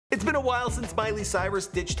It's been a while since Miley Cyrus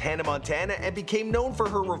ditched Hannah Montana and became known for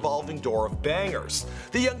her revolving door of bangers.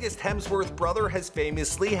 The youngest Hemsworth brother has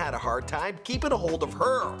famously had a hard time keeping a hold of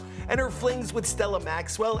her, and her flings with Stella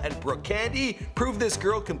Maxwell and Brooke Candy prove this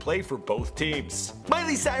girl can play for both teams.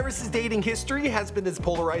 Miley Cyrus's dating history has been as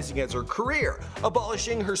polarizing as her career.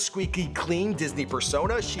 Abolishing her squeaky clean Disney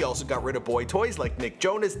persona, she also got rid of boy toys like Nick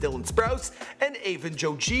Jonas, Sprouse and Avan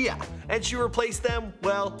Jogia, and she replaced them,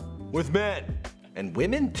 well, with men. And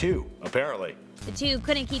women too, apparently. The two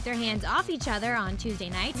couldn't keep their hands off each other on Tuesday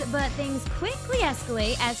nights, but things quickly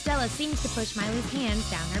escalate as Stella seems to push Miley's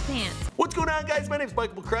hands down her pants. What's going on, guys? My name's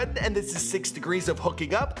Michael McCrudden, and this is 6 Degrees of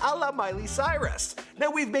Hooking Up a la Miley Cyrus.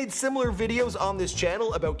 Now, we've made similar videos on this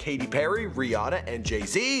channel about Katy Perry, Rihanna, and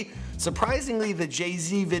Jay-Z. Surprisingly, the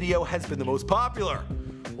Jay-Z video has been the most popular.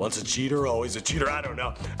 Once a cheater, always a cheater, I don't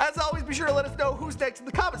know. As always, be sure to let us know who's next in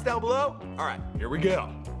the comments down below. Alright, here we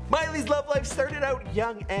go. Miley's love life started out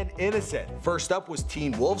young and innocent. First up was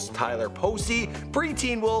Teen Wolf's Tyler Posey,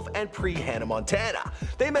 pre-Teen Wolf and pre-Hannah Montana.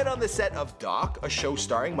 They met on the set of Doc, a show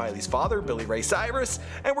starring Miley's father, Billy Ray Cyrus,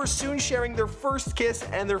 and were soon sharing their first kiss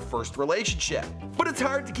and their first relationship. But it's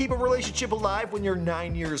hard to keep a relationship alive when you're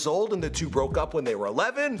 9 years old, and the two broke up when they were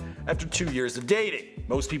 11 after 2 years of dating.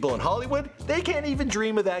 Most people in Hollywood, they can't even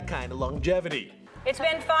dream of that kind of longevity. It's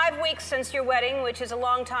been 5 weeks since your wedding, which is a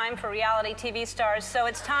long time for reality TV stars, so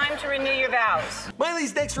it's time to renew your vows.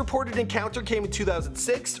 Miley's next reported encounter came in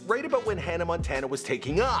 2006, right about when Hannah Montana was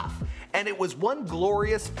taking off. And it was one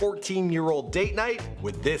glorious 14-year-old date night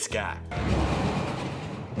with this guy.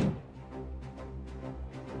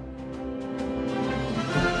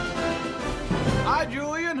 Hi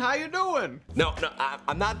Julian, how you doing? No,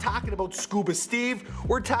 I'm not talking about Scuba Steve,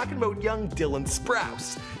 we're talking about young Dylan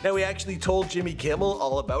Sprouse. Now, he actually told Jimmy Kimmel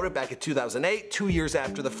all about it back in 2008, 2 years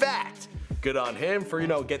after the fact. Good on him for,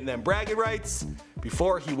 getting them bragging rights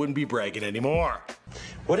before he wouldn't be bragging anymore.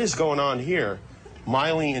 What is going on here?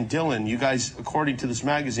 Miley and Dylan, you guys, according to this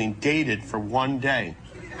magazine, dated for 1 day.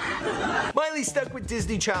 Miley stuck with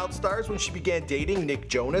Disney child stars when she began dating Nick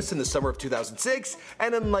Jonas in the summer of 2006,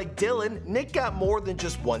 and unlike Dylan, Nick got more than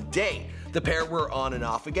just one date. The pair were on and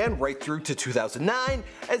off again right through to 2009,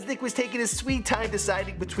 as Nick was taking his sweet time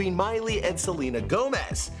deciding between Miley and Selena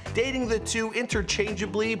Gomez, dating the two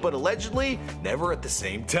interchangeably but allegedly never at the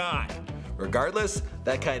same time. Regardless,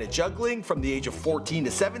 that kind of juggling from the age of 14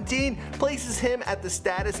 to 17 places him at the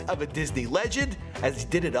status of a Disney legend, as he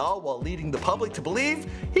did it all while leading the public to believe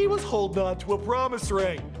he was holding on to a promise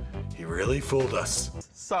ring. He really fooled us.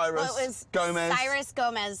 Cyrus, Gomez.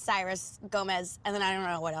 Cyrus, Gomez, and then I don't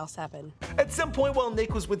know what else happened. At some point while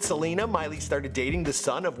Nick was with Selena, Miley started dating the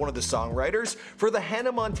son of one of the songwriters for the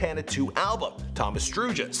Hannah Montana 2 album, Thomas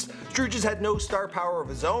Sturgis. Sturgis had no star power of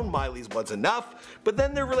his own, Miley's was enough, but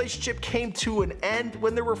then their relationship came to an end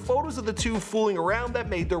when there were photos of the two fooling around that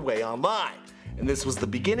made their way online. And this was the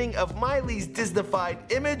beginning of Miley's Disney-fied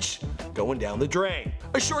image going down the drain.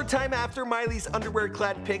 A short time after Miley's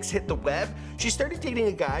underwear-clad pics hit the web, she started dating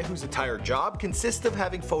a guy whose entire job consists of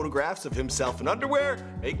having photographs of himself in underwear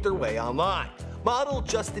make their way online. Model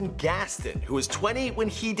Justin Gaston, who was 20 when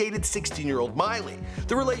he dated 16-year-old Miley.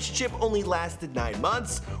 The relationship only lasted 9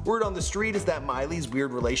 months. Word on the street is that Miley's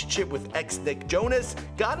weird relationship with ex-Nick Jonas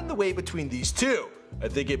got in the way between these two. I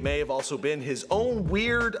think it may have also been his own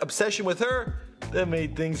weird obsession with her that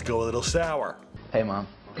made things go a little sour. Hey Mom,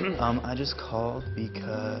 I just called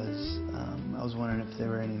because I was wondering if there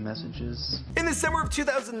were any messages. In the summer of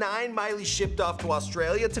 2009, Miley shipped off to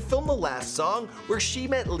Australia to film the last song, where she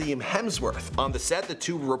met Liam Hemsworth. On the set, the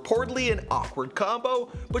two were reportedly an awkward combo,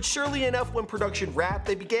 but surely enough, when production wrapped,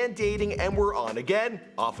 they began dating and were on again,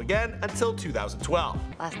 off again, until 2012.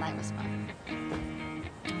 Last night was fun.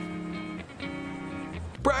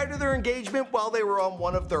 Prior to their engagement, while they were on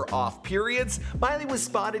one of their off periods, Miley was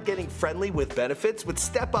spotted getting friendly with benefits with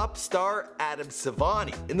Step Up star Adam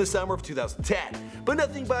Savani in the summer of 2010. But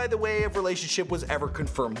nothing by the way of relationship was ever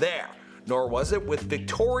confirmed there. Nor was it with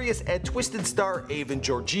victorious and twisted star Avan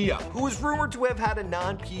Jogia, who was rumored to have had a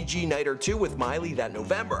non-PG night or two with Miley that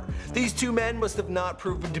November. These two men must have not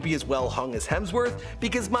proven to be as well hung as Hemsworth,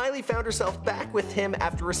 because Miley found herself back with him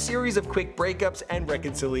after a series of quick breakups and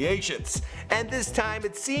reconciliations. And this time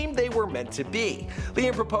it seemed they were meant to be.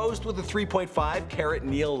 Liam proposed with a 3.5 carat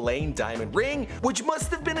Neil Lane diamond ring, which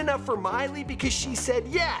must have been enough for Miley because she said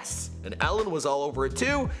yes. And Ellen was all over it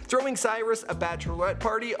too, throwing Cyrus a bachelorette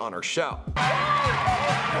party on her show. Oh,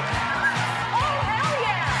 hell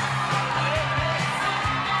yeah!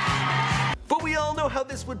 But we all know how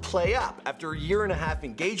this would play up. After a 1.5-year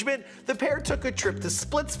engagement, the pair took a trip to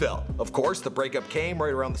Splitsville. Of course, the breakup came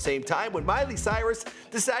right around the same time when Miley Cyrus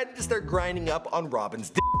decided to start grinding up on Robin's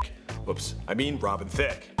dick. Whoops, I mean Robin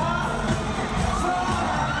Thicke.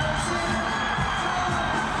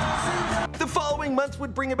 The following months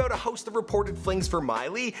would bring about a host of reported flings for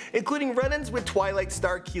Miley, including run-ins with Twilight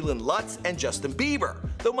star Keelan Lutz and Justin Bieber,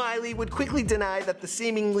 though Miley would quickly deny that the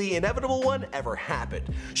seemingly inevitable one ever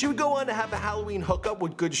happened. She would go on to have a Halloween hookup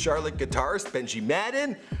with Good Charlotte guitarist Benji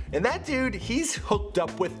Madden, and that dude, he's hooked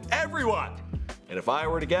up with everyone. And if I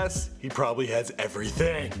were to guess, he probably has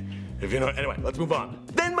everything. If you know, anyway, let's move on.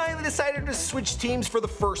 Then Miley decided to switch teams for the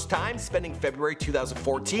first time, spending February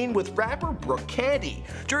 2014 with rapper Brooke Candy.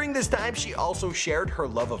 During this time, she also shared her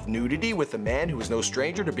love of nudity with a man who was no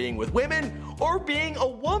stranger to being with women or being a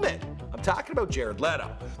woman. I'm talking about Jared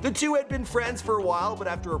Leto. The two had been friends for a while, but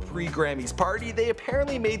after a pre-Grammys party, they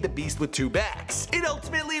apparently made the beast with two backs. It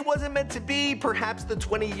ultimately wasn't meant to be. Perhaps the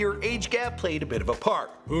 20-year age gap played a bit of a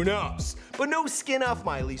part. Who knows? But no skin off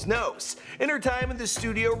Miley's nose. In her time in the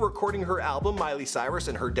studio recording her album Miley Cyrus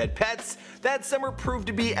and Her Dead Pets, that summer proved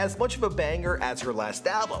to be as much of a banger as her last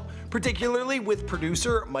album, particularly with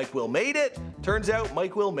producer Mike Will Made It. Turns out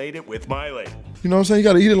Mike Will made it with Miley. You know what I'm saying? You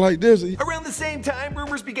gotta eat it like this. Around the same time,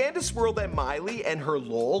 rumors began to swirl that Miley and her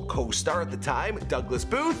LOL co-star at the time, Douglas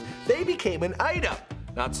Booth, they became an item.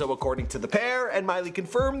 Not so according to the pair, and Miley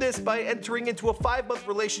confirmed this by entering into a 5-month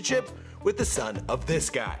relationship with the son of this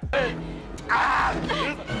guy.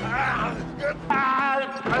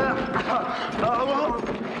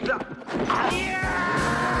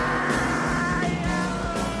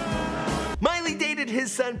 Miley dated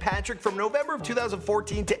his son Patrick from November of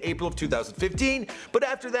 2014 to April of 2015, but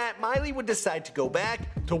after that, Miley would decide to go back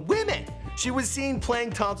to women. She was seen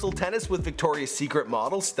playing tonsil tennis with Victoria's Secret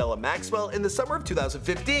model Stella Maxwell in the summer of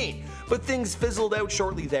 2015, but things fizzled out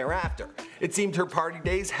shortly thereafter. It seemed her party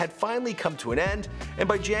days had finally come to an end, and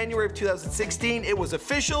by January of 2016 it was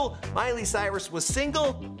official, Miley Cyrus was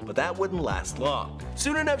single, but that wouldn't last long.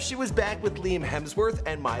 Soon enough she was back with Liam Hemsworth,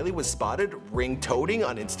 and Miley was spotted ring-toting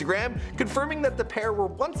on Instagram, confirming that the pair were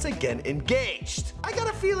once again engaged. I got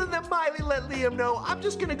a feeling that Miley let Liam know, I'm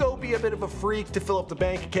just gonna go be a bit of a freak to fill up the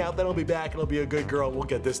bank account, then I'll be back and I'll be a good girl and we'll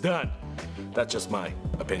get this done. That's just my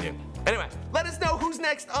opinion. Anyway, let us know who's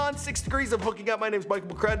next on 6 Degrees of Hooking Up. My name is Michael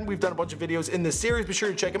McCrudden. We've done a bunch of videos in this series. Be sure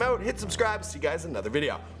to check them out. Hit subscribe. See you guys in another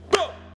video. Boom!